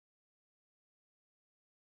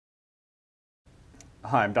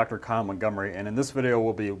Hi, I'm Dr. Montgomery, and in this video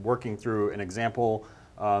we'll be working through an example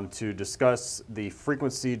to discuss the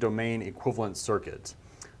frequency domain equivalent circuit.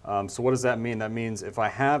 So what does that mean? That means if I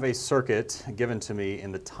have a circuit given to me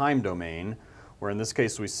in the time domain, where in this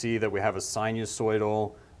case we see that we have a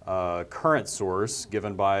sinusoidal current source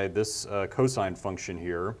given by this cosine function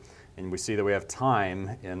here, and we see that we have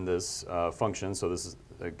time in this function, so this is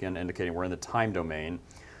again indicating we're in the time domain.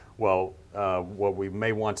 Well, what we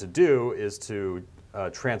may want to do is to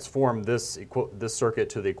transform this circuit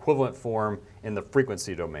to the equivalent form in the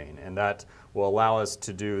frequency domain, and that will allow us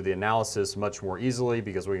to do the analysis much more easily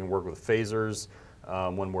because we can work with phasors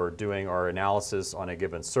when we're doing our analysis on a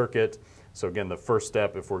given circuit. So again, the first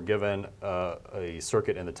step, if we're given a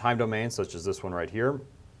circuit in the time domain, such as this one right here,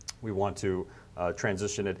 we want to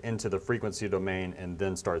transition it into the frequency domain and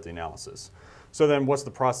then start the analysis. So then what's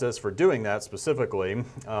the process for doing that specifically?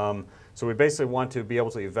 So we basically want to be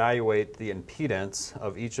able to evaluate the impedance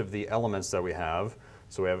of each of the elements that we have.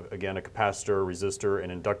 So we have, again, a capacitor, resistor,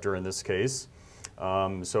 and inductor in this case.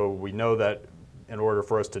 So we know that in order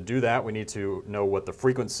for us to do that, we need to know what the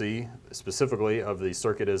frequency specifically of the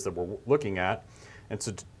circuit is that we're looking at.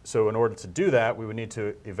 And so in order to do that, we would need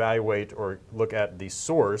to evaluate or look at the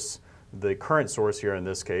source, the current source here in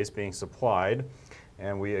this case being supplied.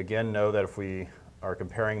 And we again know that if we are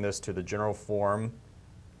comparing this to the general form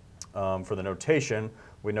for the notation,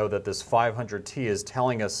 we know that this 500t is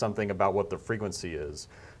telling us something about what the frequency is,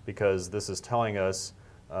 because this is telling us,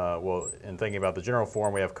 well, in thinking about the general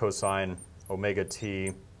form, we have cosine omega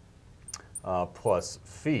t plus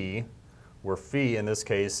phi, where phi in this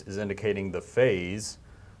case is indicating the phase.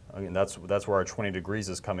 I mean, that's where our 20 degrees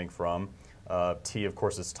is coming from. T, of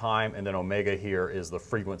course, is time, and then omega here is the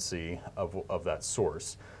frequency of that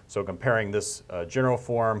source. So comparing this general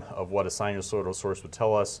form of what a sinusoidal source would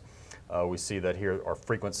tell us, we see that here our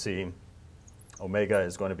frequency, omega,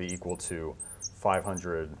 is going to be equal to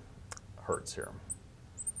 500 hertz here.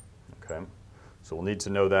 Okay, so we'll need to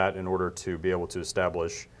know that in order to be able to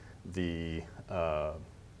establish the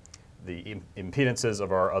impedances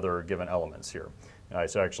of our other given elements here. And I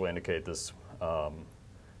should actually indicate this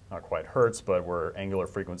not quite hertz, but we're angular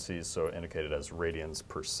frequencies, so indicated as radians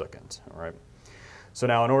per second. All right. So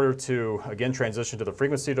now in order to, again, transition to the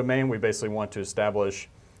frequency domain, we basically want to establish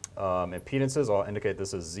impedances. I'll indicate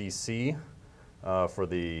this as ZC for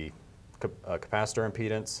the capacitor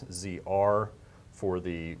impedance, ZR for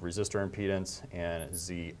the resistor impedance, and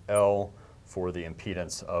ZL for the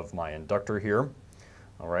impedance of my inductor here.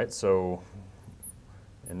 All right, so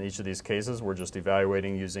in each of these cases, we're just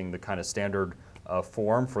evaluating using the kind of standard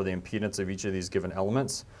form for the impedance of each of these given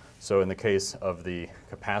elements. So in the case of the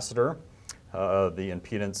capacitor, the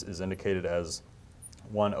impedance is indicated as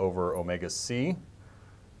 1 over omega c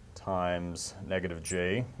times negative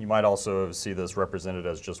j. You might also see this represented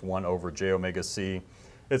as just 1 over j omega c.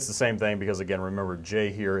 It's the same thing because, again, remember,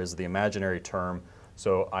 j here is the imaginary term.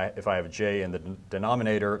 So if I have j in the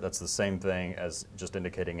denominator, that's the same thing as just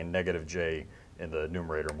indicating a negative j in the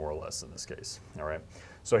numerator, more or less, in this case. All right.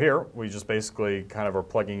 So here we just basically kind of are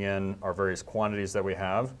plugging in our various quantities that we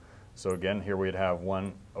have. So again, here we'd have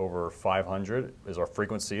 1 over 500 is our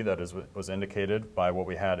frequency that was indicated by what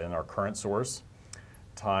we had in our current source,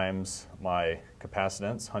 times my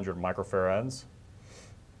capacitance, 100 microfarads,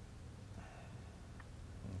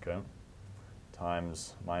 okay,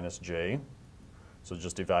 times minus j. So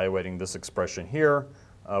just evaluating this expression here,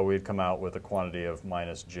 we'd come out with a quantity of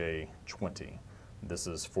minus j20. This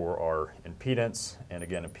is for our impedance, and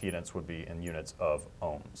again, impedance would be in units of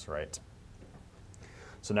ohms, right?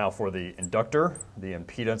 So now for the inductor, the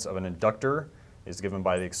impedance of an inductor is given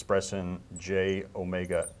by the expression j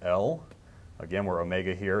omega L. Again, where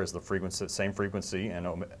omega here is the frequency, same frequency, and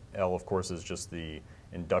L, of course, is just the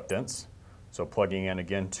inductance. So plugging in,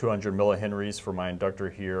 again, 200 millihenries for my inductor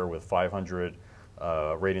here with 500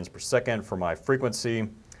 radians per second for my frequency,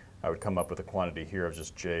 I would come up with a quantity here of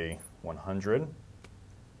just J100.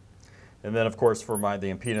 And then, of course, for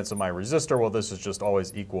the impedance of my resistor, well, this is just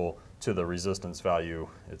always equal to the resistance value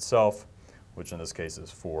itself, which in this case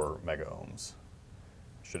is 4 mega ohms.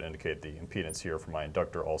 I should indicate the impedance here for my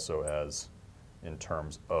inductor also as in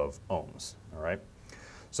terms of ohms. All right.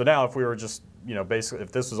 So now, if we were just, basically,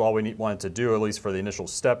 if this is all we wanted to do, at least for the initial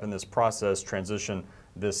step in this process, transition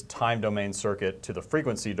this time domain circuit to the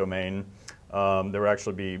frequency domain, there would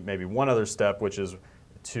actually be maybe one other step, which is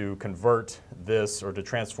to convert this or to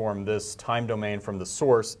transform this time domain from the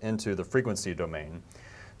source into the frequency domain.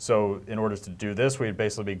 So in order to do this, we'd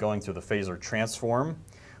basically be going through the phasor transform,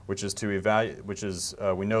 which is to evaluate,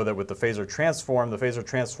 we know that with the phasor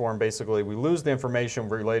transform basically we lose the information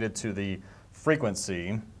related to the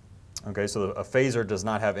frequency Okay, so a phasor does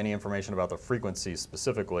not have any information about the frequency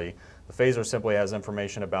specifically. The phasor simply has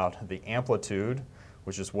information about the amplitude,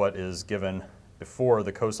 which is what is given before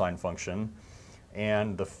the cosine function,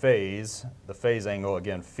 and the phase angle,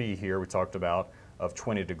 again, phi here we talked about, of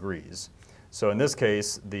 20 degrees. So in this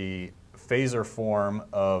case, the phasor form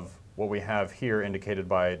of what we have here indicated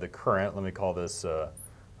by the current, let me call this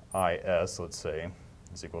IS, let's say,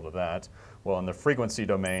 is equal to that. Well, in the frequency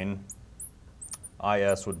domain,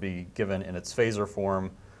 IS would be given in its phasor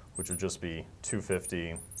form, which would just be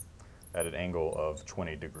 250 at an angle of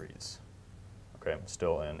 20 degrees. Okay,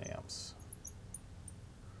 still in amps.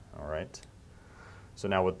 All right. So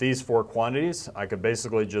now with these four quantities, I could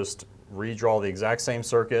basically just redraw the exact same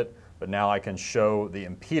circuit, but now I can show the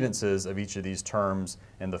impedances of each of these terms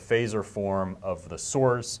in the phasor form of the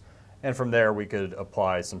source, and from there we could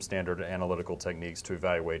apply some standard analytical techniques to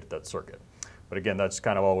evaluate that circuit. But again, that's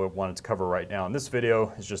kind of all we wanted to cover right now in this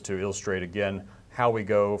video, is just to illustrate again how we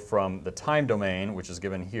go from the time domain, which is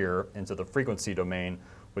given here, into the frequency domain,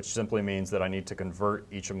 which simply means that I need to convert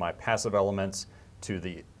each of my passive elements to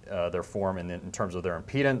their form in terms of their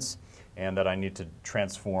impedance, and that I need to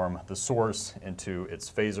transform the source into its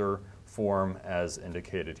phasor form as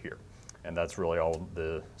indicated here. And that's really all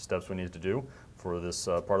the steps we need to do for this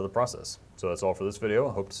part of the process. So that's all for this video.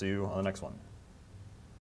 I hope to see you on the next one.